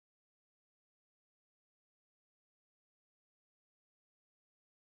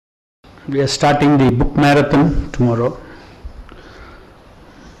We are starting the book marathon tomorrow,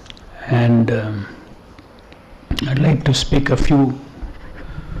 and I'd like to speak a few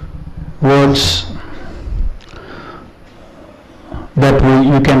words that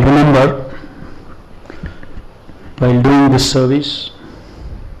you can remember while doing this service.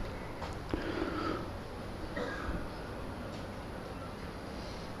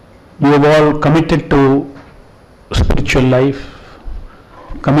 You have all committed to spiritual life,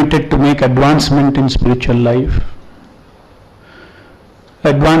 committed to make advancement in spiritual life.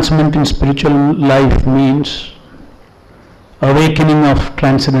 Advancement in spiritual life means awakening of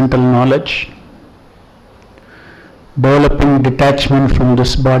transcendental knowledge, developing detachment from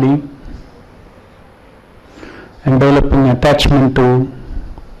this body, and developing attachment to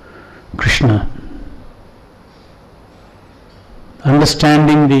Krishna.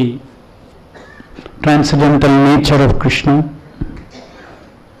 Understanding the transcendental nature of Krishna,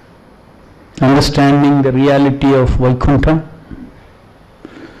 understanding the reality of Vaikuntha,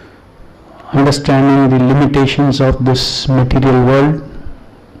 understanding the limitations of this material world.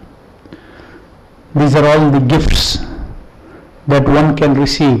 These are all the gifts that one can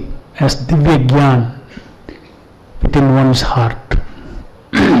receive as Divya Gyan within one's heart.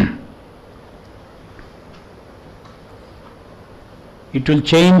 It will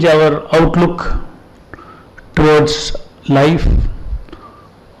change our outlook towards life,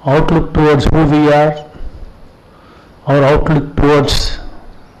 outlook towards who we are, our outlook towards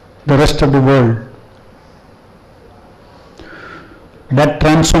the rest of the world. That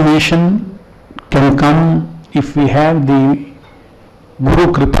transformation can come if we have the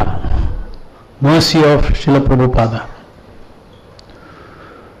Guru Kripa, mercy of Srila Prabhupada.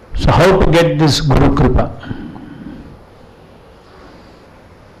 So how to get this Guru Kripa?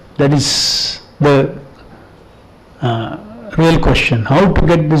 That is the real question. How to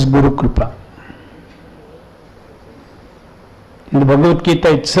get this Guru Kripa? In the Bhagavad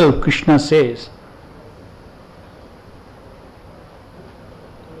Gita itself, Krishna says,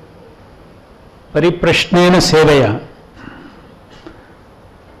 Pariprashnena sevaya,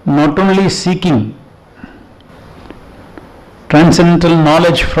 not only seeking transcendental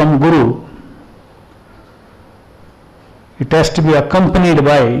knowledge from Guru, it has to be accompanied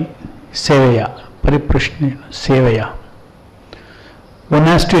by sevaya, pariprashnena sevaya. One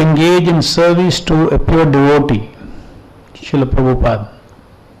has to engage in service to a pure devotee, Srila Prabhupada.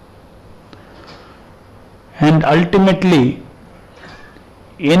 And ultimately,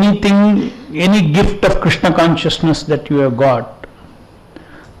 anything, any gift of Krishna consciousness that you have got,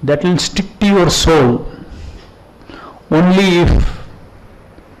 that will stick to your soul only if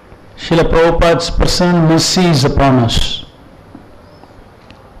Srila Prabhupada's personal mercy is upon us.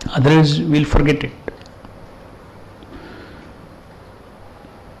 Otherwise, we'll forget it.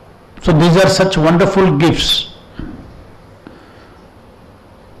 So these are such wonderful gifts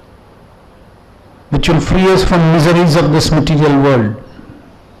which will free us from miseries of this material world,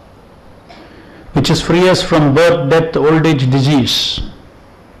 which is free us from birth, death, old age, disease,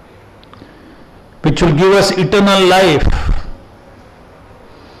 which will give us eternal life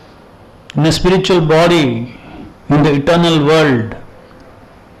in a spiritual body in the eternal world.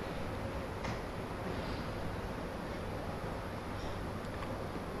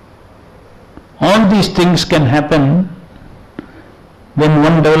 All these things can happen when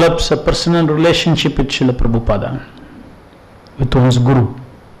one develops a personal relationship with Srila Prabhupada, with one's Guru.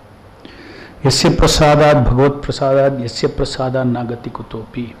 Yasya prasadad bhagavad prasadad yasya prasadad nagati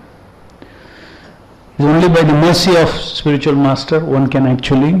kutopi. It's only by the mercy of spiritual master one can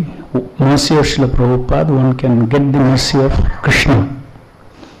actually, mercy of Srila Prabhupada, one can get the mercy of Krishna.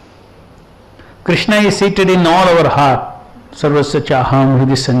 Krishna is seated in all our heart. Sarvasya chaham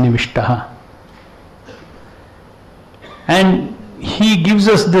hridhi sannivishtaha. And he gives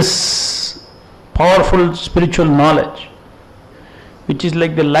us this powerful spiritual knowledge, which is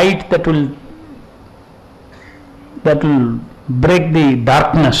like the light that will break the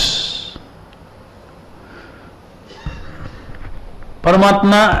darkness.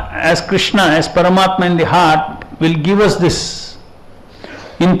 Paramatma as Krishna, as Paramatma in the heart, will give us this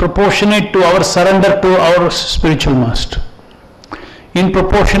in proportionate to our surrender to our spiritual master, in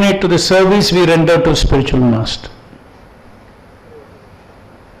proportionate to the service we render to spiritual master.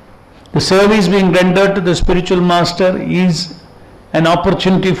 The service being rendered to the spiritual master is an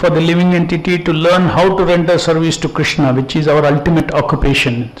opportunity for the living entity to learn how to render service to Krishna, which is our ultimate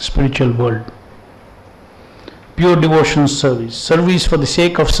occupation in the spiritual world. Pure devotion service, service for the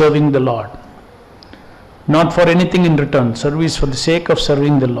sake of serving the Lord, not for anything in return, service for the sake of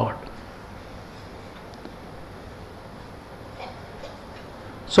serving the Lord.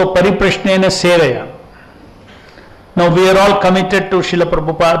 So Pariprashnena Sevaya. Now we are all committed to Srila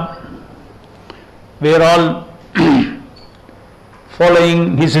Prabhupada. We are all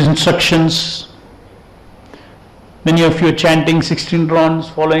following his instructions. Many of you are chanting 16 rounds,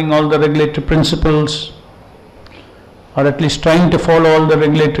 following all the regulatory principles, or at least trying to follow all the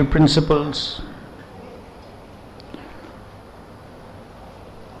regulatory principles.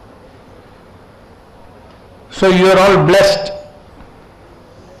 So you are all blessed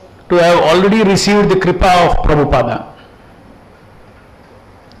to have already received the kripa of Prabhupada.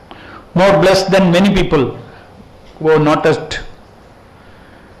 More blessed than many people who are not at,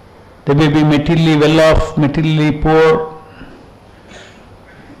 they may be materially well off, materially poor,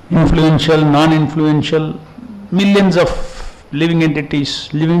 influential, non-influential. Millions of living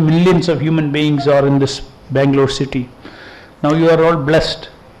entities, millions of human beings are in this Bangalore city. Now you are all blessed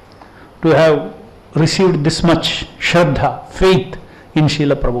to have received this much Shraddha, faith in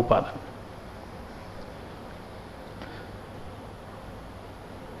Srila Prabhupada.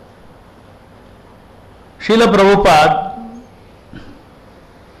 Srila Prabhupada,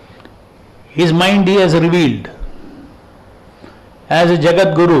 his mind he has revealed as a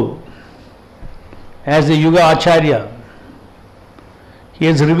Jagat Guru, as a Yuga Acharya. He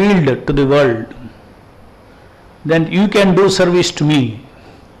has revealed to the world that you can do service to me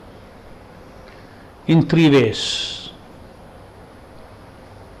in 3 ways.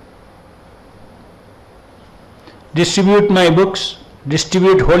 Distribute my books,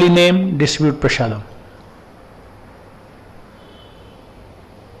 distribute holy name, distribute prasadam.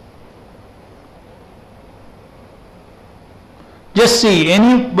 Just see,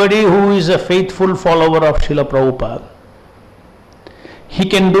 anybody who is a faithful follower of Srila Prabhupada, he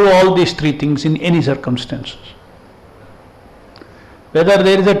can do all these 3 things in any circumstances. Whether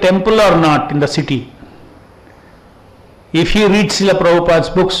there is a temple or not in the city, if he reads Srila Prabhupada's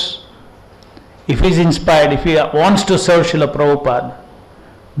books, if he is inspired, if he wants to serve Srila Prabhupada,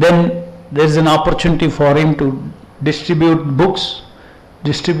 then there is an opportunity for him to distribute books,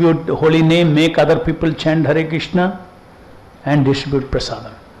 distribute the holy name, make other people chant Hare Krishna, and distribute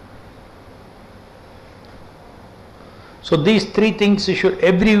prasadam. So these 3 things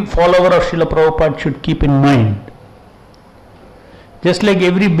every follower of Srila Prabhupada should keep in mind. Just like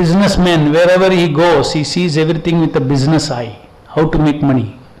every businessman, wherever he goes, he sees everything with a business eye, how to make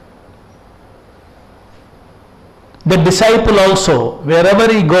money. The disciple also,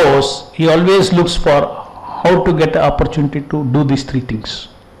 wherever he goes, he always looks for how to get the opportunity to do these 3 things.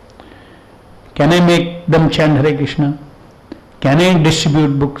 Can I make them chant Hare Krishna? Can I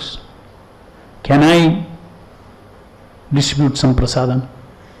distribute books? Can I distribute some prasadam?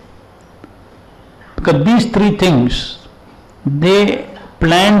 Because these 3 things, they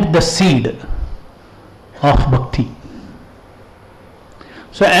plant the seed of bhakti.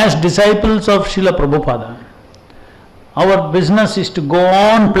 So as disciples of Srila Prabhupada, our business is to go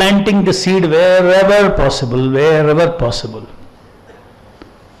on planting the seed wherever possible, wherever possible.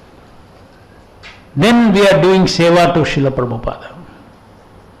 Then we are doing seva to Srila Prabhupada.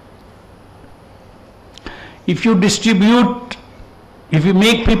 If you distribute, if you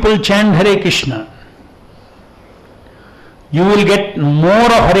make people chant Hare Krishna, you will get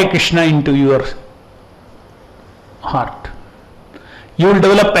more of Hare Krishna into your heart. You will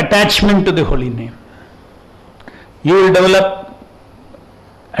develop attachment to the holy name. You will develop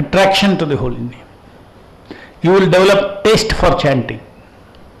attraction to the holy name. You will develop taste for chanting.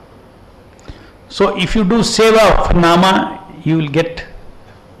 So if you do seva of nama, you will get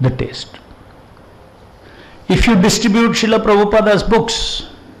the taste. If you distribute Srila Prabhupada's books,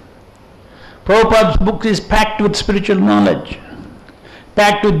 Prabhupada's book is packed with spiritual knowledge,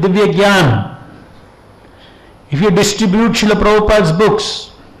 packed with Divya Gyan. If you distribute Srila Prabhupada's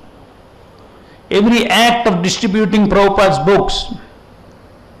books, every act of distributing Prabhupada's books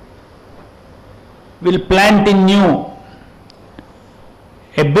will plant in you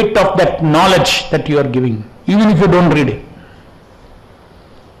a bit of that knowledge that you are giving, even if you don't read it.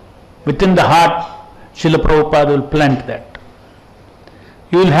 Within the heart, Srila Prabhupada will plant that.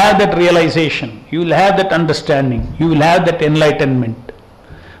 You will have that realization, you will have that understanding, you will have that enlightenment.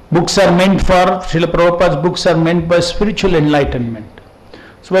 Books are meant for, Srila Prabhupada's books are meant for spiritual enlightenment.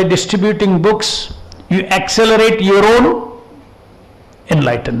 So by distributing books, you accelerate your own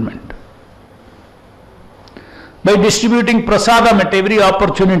enlightenment. By distributing prasadam at every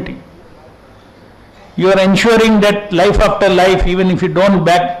opportunity, you are ensuring that life after life, even if you don't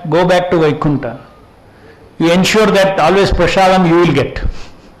go back to Vaikuntha, you ensure that always prasadam you will get.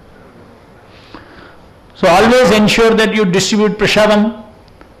 So always ensure that you distribute prasadam.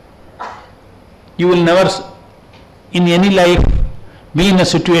 You will never in any life be in a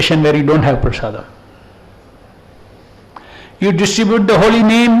situation where you don't have prasadam. You distribute the holy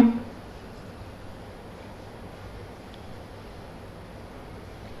name,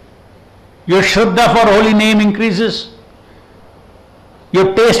 your shraddha for holy name increases,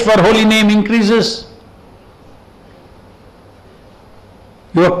 your taste for holy name increases,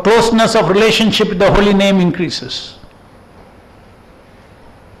 your closeness of relationship with the holy name increases.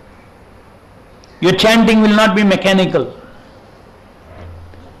 Your chanting will not be mechanical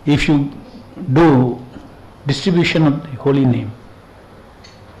if you do distribution of the holy name.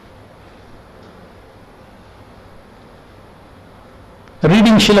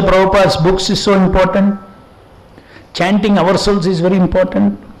 Reading Srila Prabhupada's books is so important. Chanting ourselves is very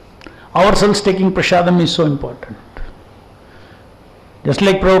important. Ourselves taking prasadam is so important. Just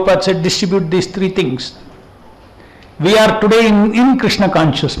like Prabhupada said, distribute these three things. We are today in Krishna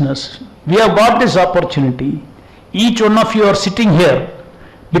consciousness. We have got this opportunity. Each one of you are sitting here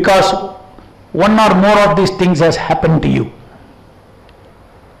because one or more of these things has happened to you.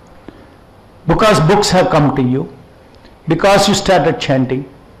 Because books have come to you. Because you started chanting.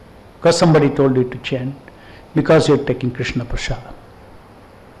 Because somebody told you to chant. Because you are taking Krishna Prasada.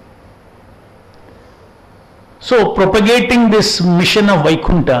 So propagating this mission of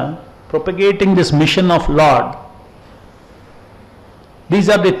Vaikuntha, propagating this mission of Lord, these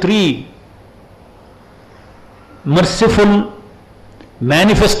are the three merciful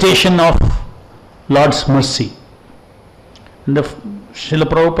manifestation of Lord's mercy. And the Srila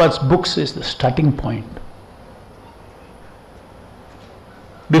Prabhupada's books is the starting point.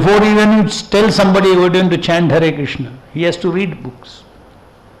 Before even you tell somebody you are going to chant Hare Krishna, he has to read books.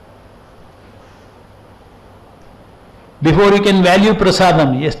 Before he can value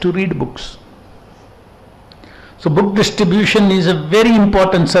prasadam, he has to read books. So book distribution is a very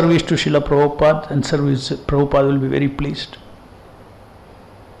important service to Srila Prabhupada, and Prabhupada will be very pleased.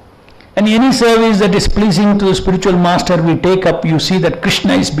 And any service that is pleasing to the spiritual master we take up, you see that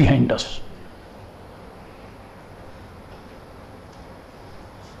Krishna is behind us.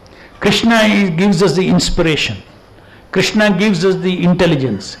 Krishna gives us the inspiration. Krishna gives us the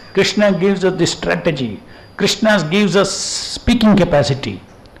intelligence. Krishna gives us the strategy. Krishna gives us speaking capacity.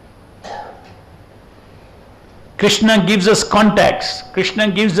 Krishna gives us contacts.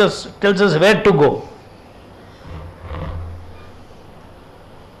 Krishna tells us where to go.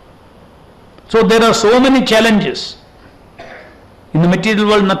 So there are so many challenges. In the material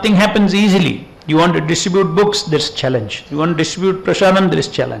world, nothing happens easily. You want to distribute books, there is challenge. You want to distribute prasadam, there is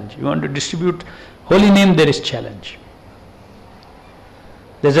challenge. You want to distribute holy name, there is challenge.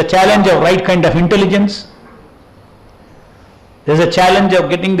 There is a challenge of right kind of intelligence. There is a challenge of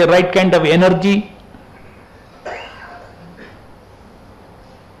getting the right kind of energy.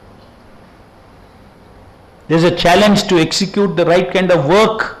 There is a challenge to execute the right kind of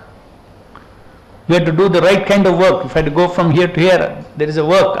work. We have to do the right kind of work. If I have to go from here to here, there is a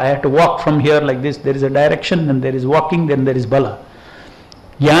work. I have to walk from here like this. There is a direction, and there is walking, then there is bala.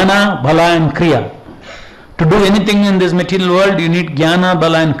 Jnana, bala and kriya. To do anything in this material world, you need jnana,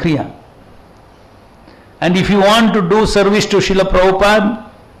 bala and kriya. And if you want to do service to Srila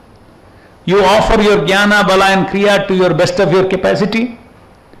Prabhupada, you offer your jnana, bala and kriya to your best of your capacity,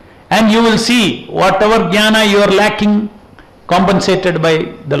 and you will see whatever jnana you are lacking, compensated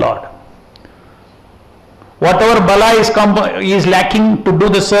by the Lord. Whatever bala is lacking to do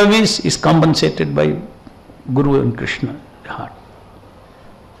the service is compensated by Guru and Krishna, the heart.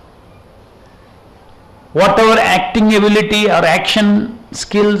 Whatever acting ability or action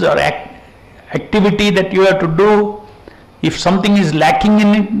skills or activity that you have to do, if something is lacking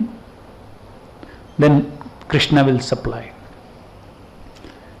in it, then Krishna will supply.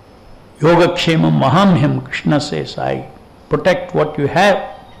 Yoga Kshemam Mahamyam, Krishna says, I protect what you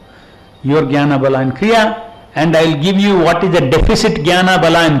have, your jnana, bala and kriya, and I will give you what is the deficit jnana,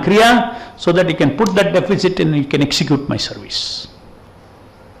 bala and kriya, so that you can put that deficit and you can execute my service.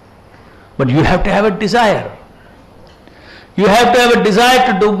 But you have to have a desire. You have to have a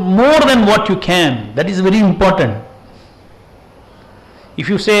desire to do more than what you can. That is very important. If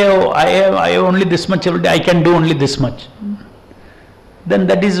you say, oh, I have only this much every day, I can do only this much, then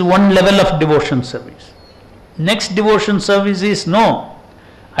that is one level of devotion service. Next devotion service is, no,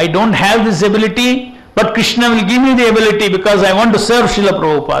 I don't have this ability, but Krishna will give me the ability because I want to serve Srila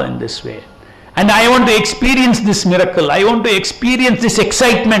Prabhupada in this way. And I want to experience this miracle. I want to experience this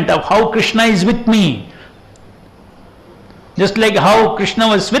excitement of how Krishna is with me. Just like how Krishna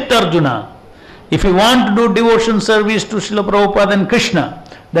was with Arjuna. If we want to do devotion service to Srila Prabhupada and Krishna,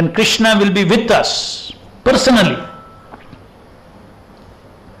 then Krishna will be with us personally.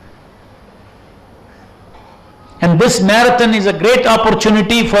 And this marathon is a great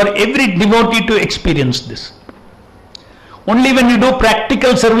opportunity for every devotee to experience this. Only when you do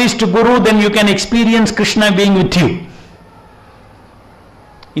practical service to Guru, then you can experience Krishna being with you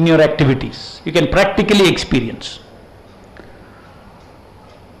in your activities. You can practically experience.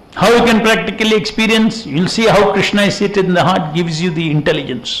 How you can practically experience? You will see how Krishna is seated in the heart, gives you the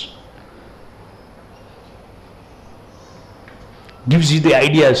intelligence, gives you the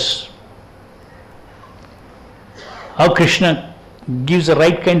ideas. How Krishna gives the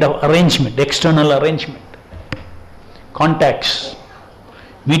right kind of arrangement, external arrangement, contacts,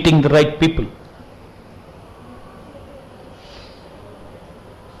 meeting the right people.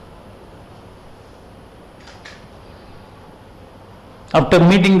 After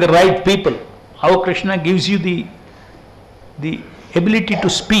meeting the right people, how Krishna gives you the ability to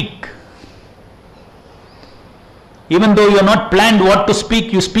speak. Even though you are not planned what to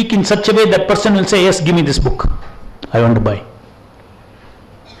speak, you speak in such a way that person will say, yes, give me this book, I want to buy.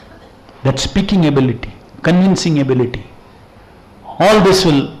 That speaking ability, convincing ability, all this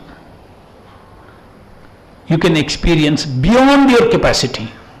you can experience beyond your capacity.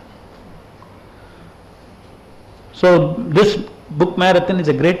 So this book marathon is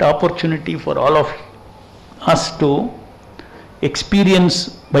a great opportunity for all of us to experience,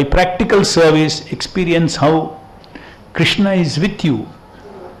 by practical service, experience how Krishna is with you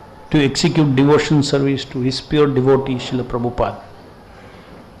to execute devotion service to his pure devotee Srila Prabhupada.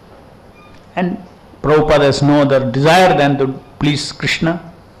 And Prabhupada has no other desire than to please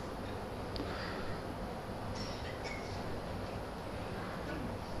Krishna.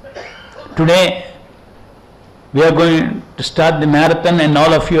 Today we are going to start the marathon and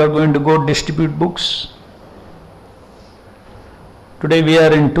all of you are going to go distribute books. Today we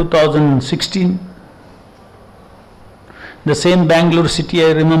are in 2016. The same Bangalore city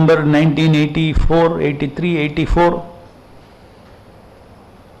I remember 1984, 83, 84.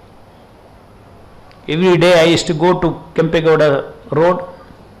 Every day I used to go to Kempegowda Road,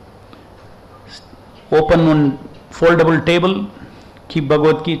 open one foldable table, keep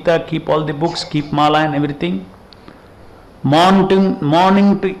Bhagavad Gita, keep all the books, keep mala and everything.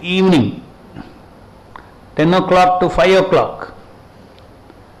 Morning to evening, 10 o'clock to 5 o'clock,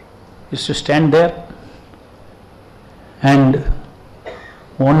 used to stand there and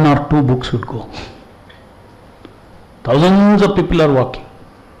 1 or 2 books would go. Thousands of people are walking.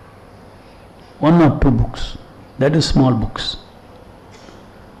 1 or 2 books, that is small books.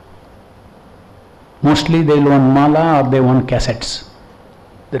 Mostly they will want mala or they want cassettes.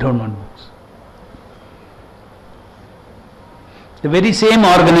 They don't want books. The very same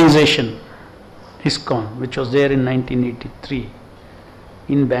organization, ISKCON, which was there in 1983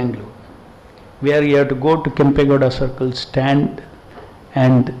 in Bangalore, where you have to go to Kempegowda Circle, stand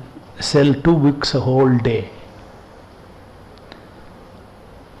and sell 2 books a whole day.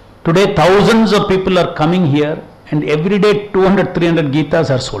 Today thousands of people are coming here and every day 200-300 Gitas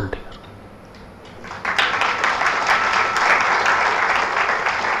are sold here.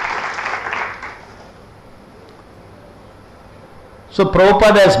 So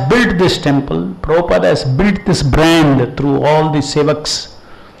Prabhupada has built this temple, Prabhupada has built this brand through all the sevaks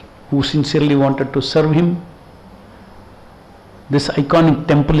who sincerely wanted to serve him. This iconic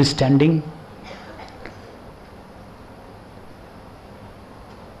temple is standing.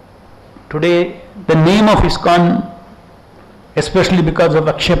 Today the name of ISKCON, especially because of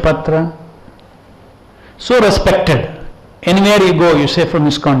Akshay Patra, so respected. Anywhere you go, you say from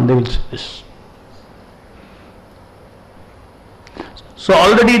ISKCON, they will say this. So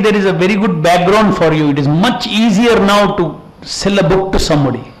already there is a very good background for you. It is much easier now to sell a book to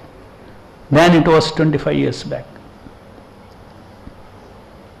somebody than it was 25 years back.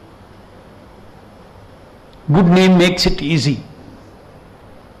 Good name makes it easy.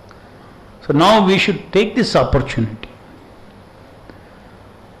 So now we should take this opportunity.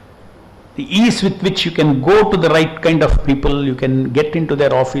 The ease with which you can go to the right kind of people, you can get into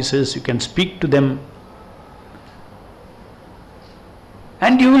their offices, you can speak to them.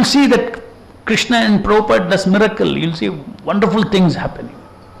 And you will see that Krishna and Prabhupada does miracle. You will see wonderful things happening.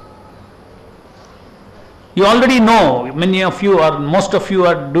 You already know, many of you or most of you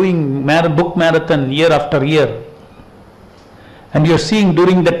are doing book marathon year after year. And you are seeing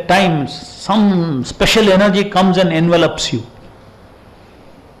during that time some special energy comes and envelops you.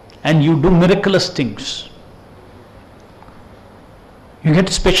 And you do miraculous things. You get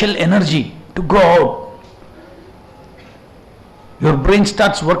special energy to go out. Your brain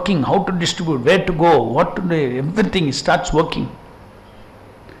starts working, how to distribute, where to go, what to do, everything starts working.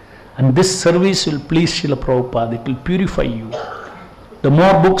 And this service will please Srila Prabhupada, it will purify you. The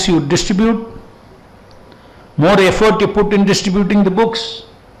more books you distribute, more effort you put in distributing the books,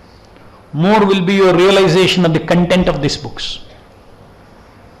 more will be your realization of the content of these books.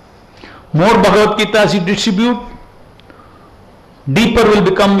 More Bhagavad Gitas you distribute, deeper will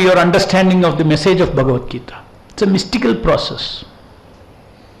become your understanding of the message of Bhagavad Gita. It's a mystical process.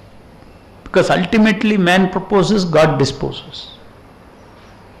 Because ultimately man proposes, God disposes.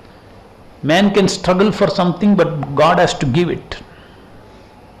 Man can struggle for something, but God has to give it.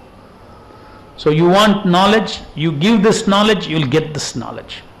 So you want knowledge, you give this knowledge, you will get this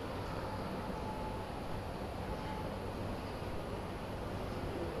knowledge.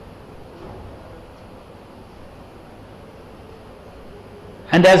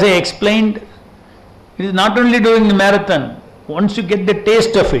 And as I explained, it is not only doing the marathon, once you get the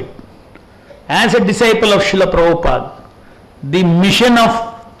taste of it, as a disciple of Srila Prabhupada, the mission of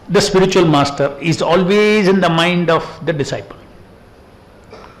the spiritual master is always in the mind of the disciple.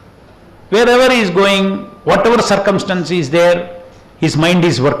 Wherever he is going, whatever circumstance is there, his mind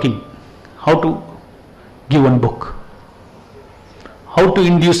is working. How to give one book, how to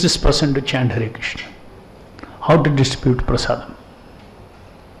induce this person to chant Hare Krishna, how to distribute prasadam.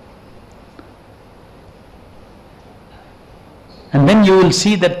 And then you will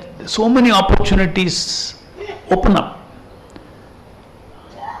see that so many opportunities open up.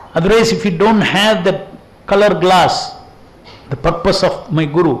 Otherwise, if you don't have the color glass, the purpose of my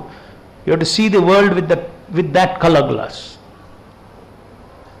guru, you have to see the world with that color glass.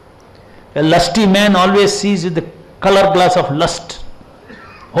 A lusty man always sees with the color glass of lust.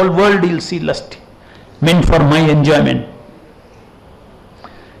 Whole world he'll see lusty, meant for my enjoyment.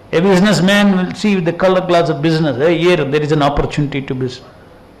 A businessman will see with the color glass of business. Hey, here there is an opportunity to business.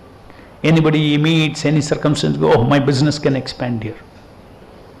 Anybody he meets, any circumstance, go, oh, my business can expand here.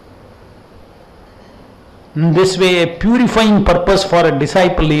 In this way, a purifying purpose for a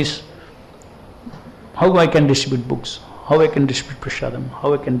disciple is how I can distribute books, how I can distribute prasadam,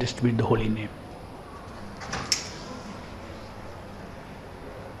 how I can distribute the holy name.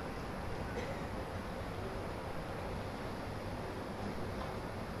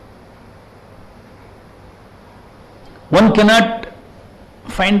 One cannot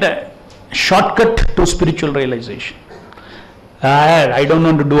find a shortcut to spiritual realization. I don't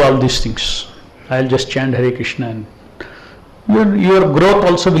want to do all these things. I'll just chant Hare Krishna, and your growth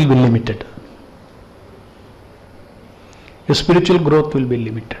also will be limited. Your spiritual growth will be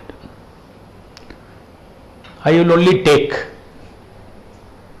limited. I will only take.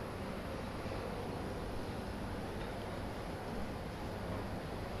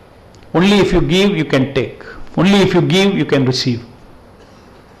 Only if you give, you can take. Only if you give, you can receive.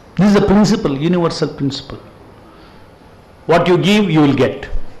 This is the principle, universal principle. What you give, you will get.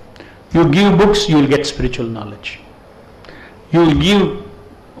 You give books, you will get spiritual knowledge. You will give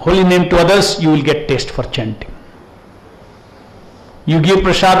holy name to others, you will get taste for chanting. You give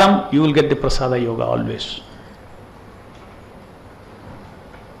prasadam, you will get the prasada yoga always.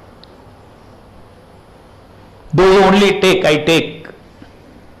 Though you only take, I take.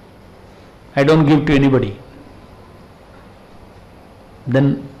 I don't give to anybody.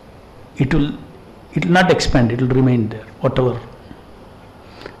 Then it will not expand, it will remain there, whatever.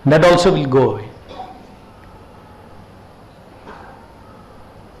 That also will go away.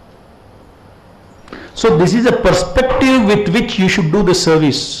 So this is a perspective with which you should do the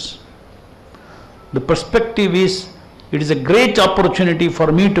service. The perspective is, it is a great opportunity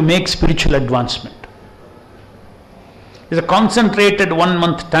for me to make spiritual advancement. It's a concentrated 1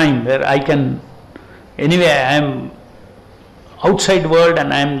 month time where I can, anyway I am outside world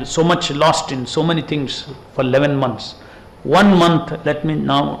and I am so much lost in so many things for 11 months. 1 month, let me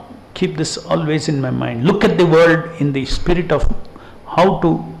now keep this always in my mind. Look at the world in the spirit of how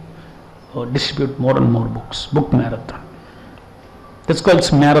to distribute more and more books. Book marathon. That's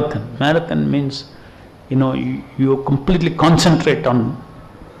called marathon. Marathon means, you completely concentrate on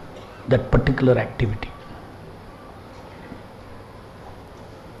that particular activity.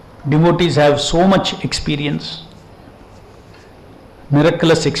 Devotees have so much experience,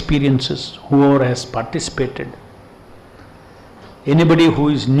 miraculous experiences, whoever has participated. Anybody who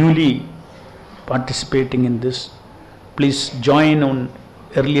is newly participating in this, please join on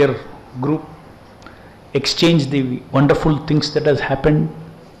earlier group, exchange the wonderful things that has happened.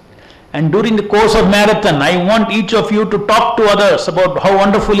 And during the course of marathon, I want each of you to talk to others about how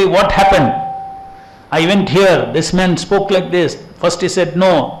wonderfully what happened. I went here, this man spoke like this. First he said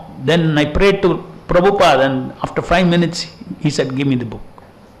no, then I prayed to Prabhupada, and after 5 minutes he said, give me the book.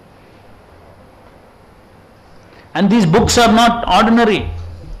 And these books are not ordinary.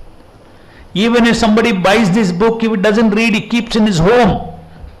 Even if somebody buys this book, if he doesn't read, he keeps in his home.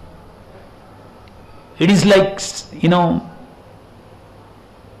 It is like,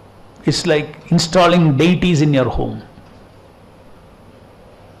 it's like installing deities in your home.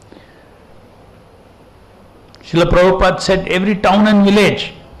 Srila Prabhupada said every town and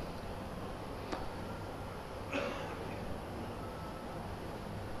village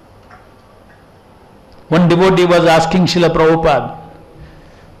one devotee was asking Srila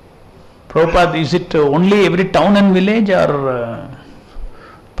Prabhupada, is it only every town and village, or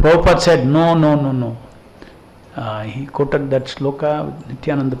Prabhupada said, no. He quoted that sloka,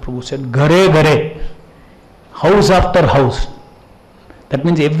 Nityananda Prabhu said, Ghare Ghare, house after house. That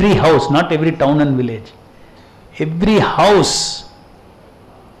means every house, not every town and village. Every house,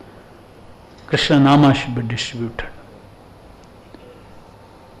 Krishna Nama should be distributed.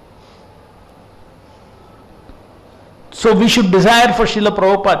 So we should desire for Srila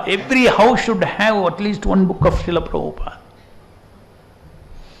Prabhupada. Every house should have at least one book of Srila Prabhupada.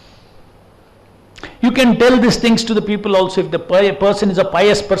 You can tell these things to the people also. If the person is a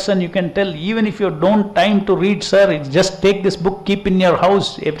pious person, you can tell, even if you don't time to read, sir, just take this book, keep in your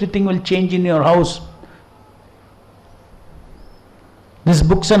house, everything will change in your house. These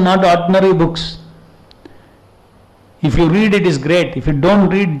books are not ordinary books. If you read, it is great. If you don't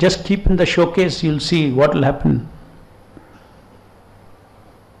read, just keep in the showcase, you'll see what will happen.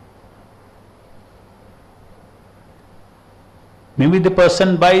 Maybe the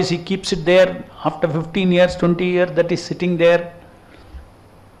person buys, he keeps it there, after 15 years, 20 years, that is sitting there.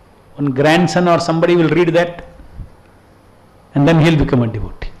 One grandson or somebody will read that, and then he'll become a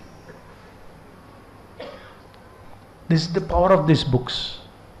devotee. This is the power of these books.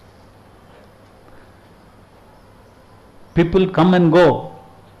 People come and go,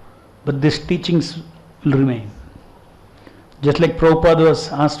 but these teachings will remain. Just like Prabhupada was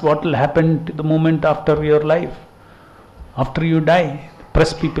asked what will happen to the moment after your life. After you die,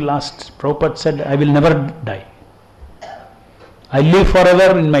 press people asked, Prabhupada said, I will never die. I live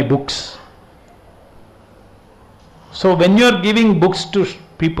forever in my books. So when you are giving books to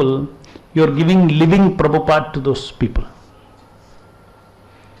people, you are giving living Prabhupada to those people.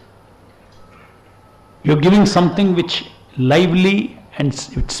 You are giving something which lively and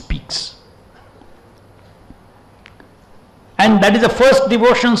it speaks. And that is the first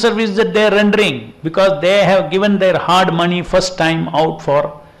devotion service that they are rendering, because they have given their hard money first time out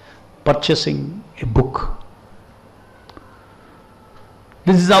for purchasing a book.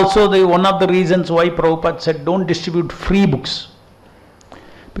 This is also one of the reasons why Prabhupada said don't distribute free books.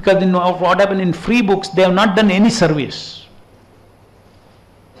 Because what happened in free books, they have not done any service.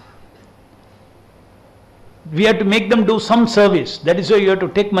 We have to make them do some service. That is why you have to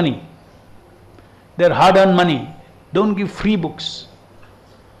take money. Their hard-earned money. Don't give free books.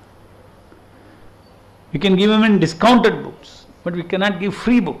 We can give them in discounted books, but we cannot give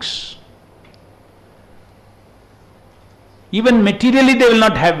free books. Even materially they will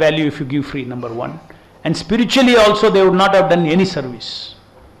not have value if you give free, number one. And spiritually also they would not have done any service.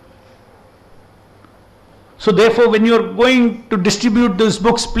 So therefore when you are going to distribute those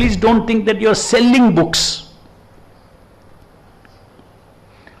books, please don't think that you are selling books.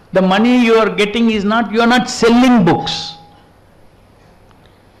 The money you are getting is not, you are not selling books.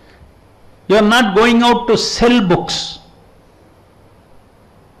 You are not going out to sell books.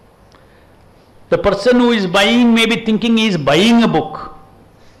 The person who is buying may be thinking he is buying a book.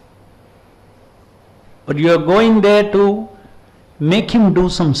 But you are going there to make him do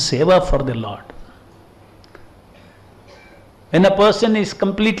some seva for the Lord. When a person is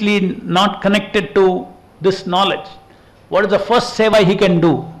completely not connected to this knowledge, what is the first seva he can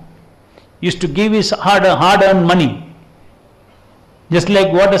do? Is to give his hard-earned money. Just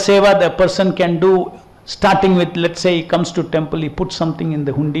like what a seva the person can do, starting with, let's say he comes to temple, he puts something in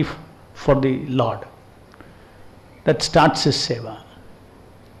the hundi for the Lord. That starts his seva.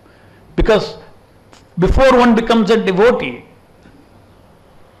 Because before one becomes a devotee,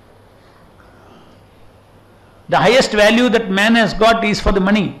 the highest value that man has got is for the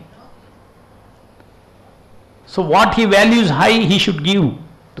money. So what he values high, he should give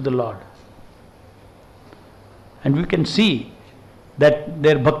to the Lord. And we can see that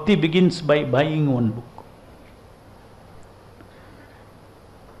their bhakti begins by buying one book.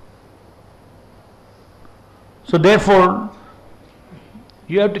 So therefore,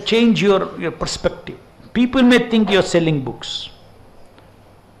 you have to change your perspective. People may think you are selling books,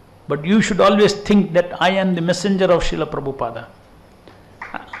 but you should always think that I am the messenger of Srila Prabhupada.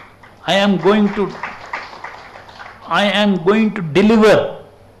 I am going to deliver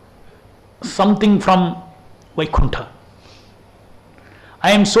something from Vaikuntha.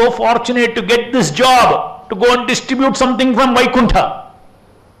 I am so fortunate to get this job to go and distribute something from Vaikuntha.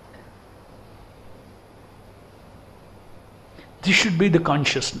 This should be the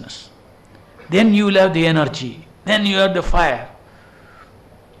consciousness. Then you will have the energy. Then you have the fire.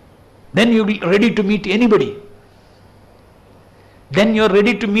 Then you will be ready to meet anybody. Then you are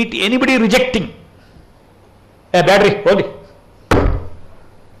ready to meet anybody rejecting. A battery, holy.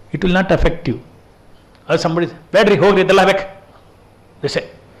 It will not affect you. Or somebody says, battery, holy, the lavek. They say,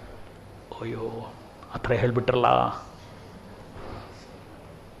 oh, yo, atra helbitralla.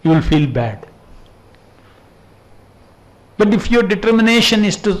 You will feel bad. But if your determination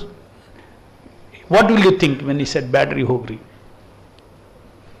is to, what will you think when he said battery hogri?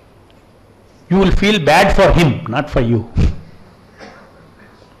 You will feel bad for him, not for you.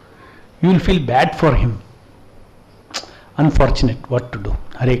 You will feel bad for him. Unfortunate, what to do?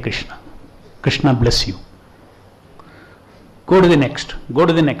 Hare Krishna. Krishna bless you. Go to the next, go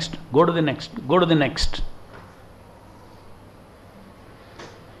to the next, go to the next, go to the next.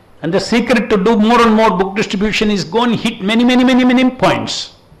 And the secret to do more and more book distribution is go and hit many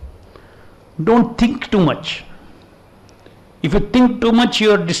points. Don't think too much. If you think too much,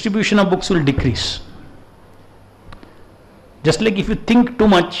 your distribution of books will decrease. Just like if you think too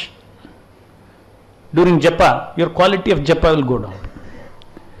much during japa, your quality of japa will go down.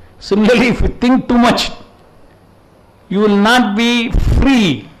 Similarly, if you think too much, you will not be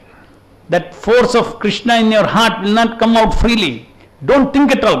free. That force of Krishna in your heart will not come out freely. Don't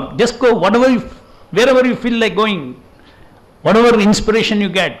think at all. Just go wherever you feel like going. Whatever inspiration you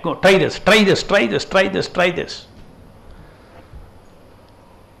get, go. Try this, try this, try this, try this, try this.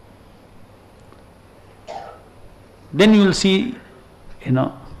 Then you will see,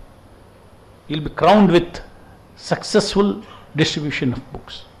 you'll be crowned with successful distribution of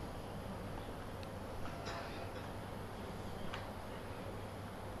books.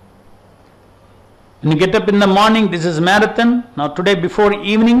 When you get up in the morning, this is marathon. Now today before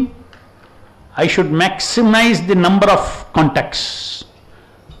evening, I should maximize the number of contacts,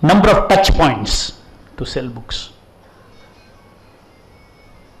 number of touch points to sell books.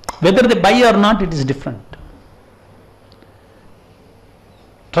 Whether they buy or not, it is different.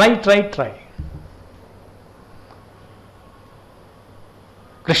 Try.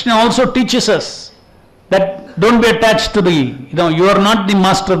 Krishna also teaches us that don't be attached to you are not the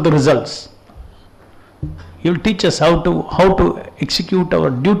master of the results. He will teach us how to execute our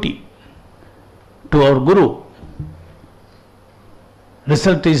duty to our Guru.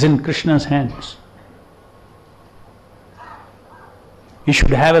 Result is in Krishna's hands. We should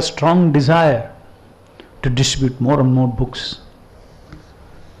have a strong desire to distribute more and more books.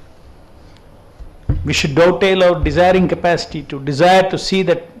 We should dovetail our desiring capacity to desire to see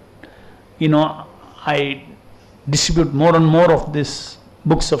that, I distribute more and more of these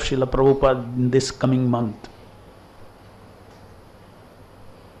books of Srila Prabhupada in this coming month.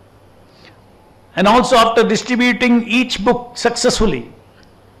 And also after distributing each book successfully,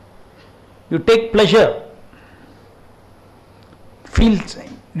 you take pleasure, feel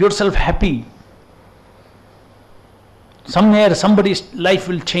yourself happy. Somewhere somebody's life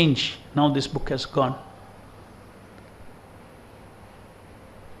will change. Now this book has gone.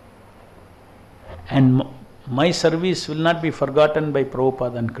 And my service will not be forgotten by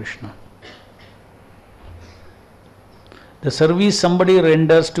Prabhupada and Krishna. The service somebody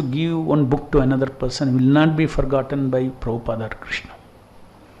renders to give one book to another person will not be forgotten by Prabhupada or Krishna.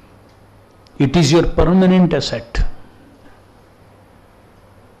 It is your permanent asset.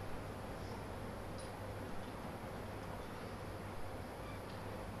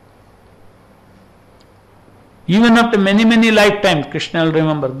 Even after many lifetimes, Krishna will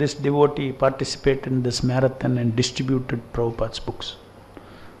remember this devotee participated in this marathon and distributed Prabhupada's books.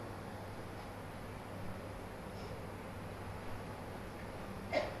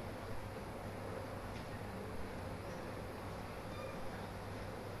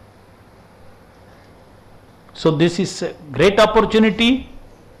 So this is a great opportunity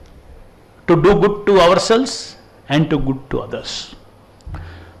to do good to ourselves and to good to others.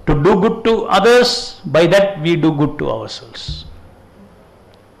 To do good to others, by that we do good to ourselves.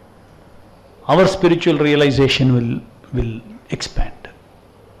 Our spiritual realization will expand.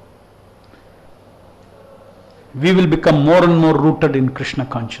 We will become more and more rooted in Krishna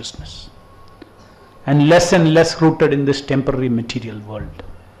consciousness and less rooted in this temporary material world.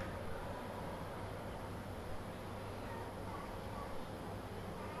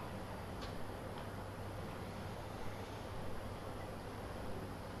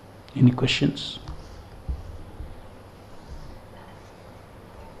 Any questions?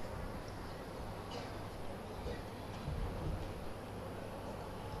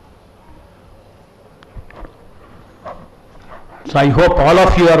 So I hope all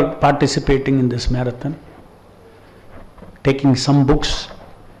of you are participating in this marathon. taking some books,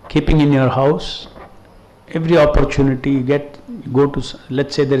 keeping in your house. Every opportunity you get, you go to,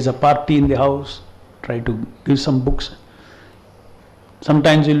 let's say there is a party in the house, try to give some books.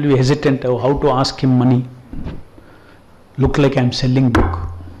 Sometimes you will be hesitant of how to ask him money. Look like I am selling book.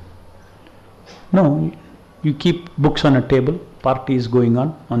 No, you keep books on a table, party is going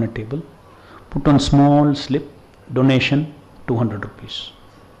on a table. Put on small slip, donation 200 rupees.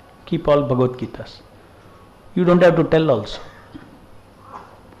 Keep all Bhagavad Gitas. You don't have to tell also.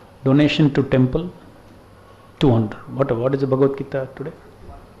 Donation to temple 200. What is the Bhagavad Gita today?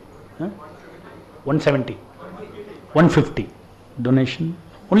 Huh? 170. 150. Donation.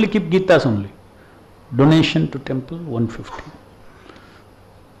 Only keep Gitas only. Donation to temple 150.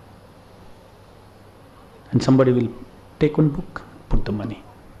 And somebody will take one book, put the money.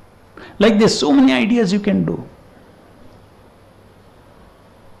 Like this, so many ideas you can do.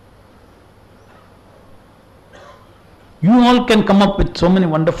 You all can come up with so many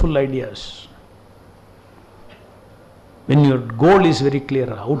wonderful ideas. When your goal is very clear,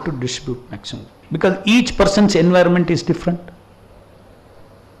 how to distribute maximum. Because each person's environment is different.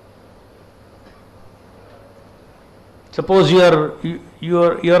 Suppose you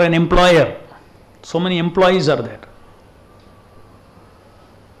are an employer. So many employees are there.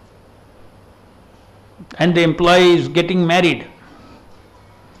 And the employee is getting married.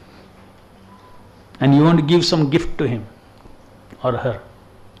 And you want to give some gift to him or her.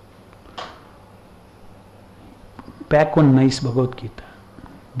 Pack one nice Bhagavad Gita.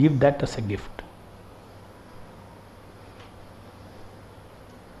 Give that as a gift.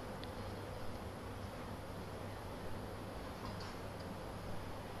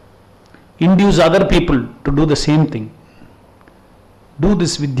 Induce other people to do the same thing. Do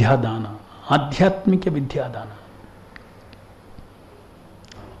this Vidyadana, Adhyatmika Vidyadana.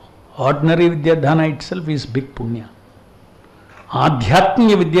 Ordinary Vidyadana itself is big punya.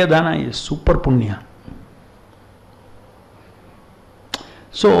 Adhyatmika Vidyadana is super punya.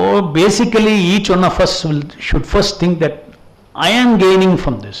 So basically each one of us should first think that I am gaining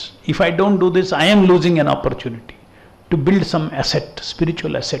from this. If I don't do this, I am losing an opportunity to build some asset,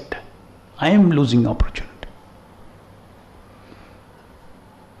 spiritual asset. I am losing opportunity.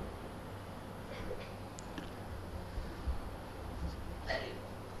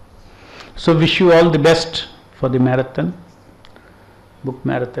 So wish you all the best for the marathon, book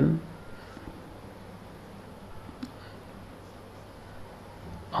marathon.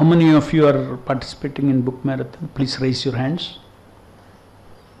 How many of you are participating in book marathon? Please raise your hands.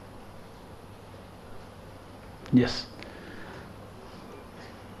 Yes.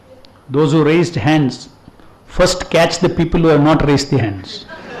 Those who raised hands, first catch the people who have not raised the hands.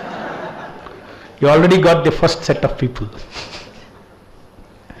 You already got the first set of people.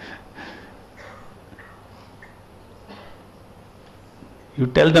 You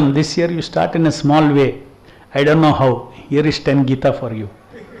tell them this year you start in a small way. I don't know how. Here is 10 Gita for you.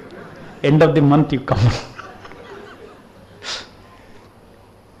 End of the month you come.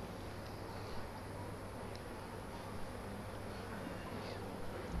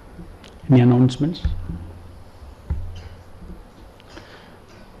 Any announcements?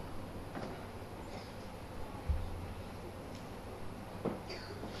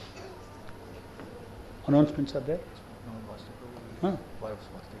 Announcements are there? Huh?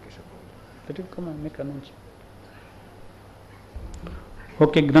 Let him come and make announcement.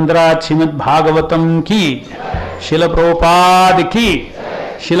 Okay, Grandaraj Srimad Bhagavatam ki, Srila Prabhupada ki,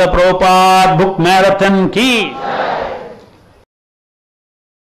 Srila Prabhupada Book Marathon ki.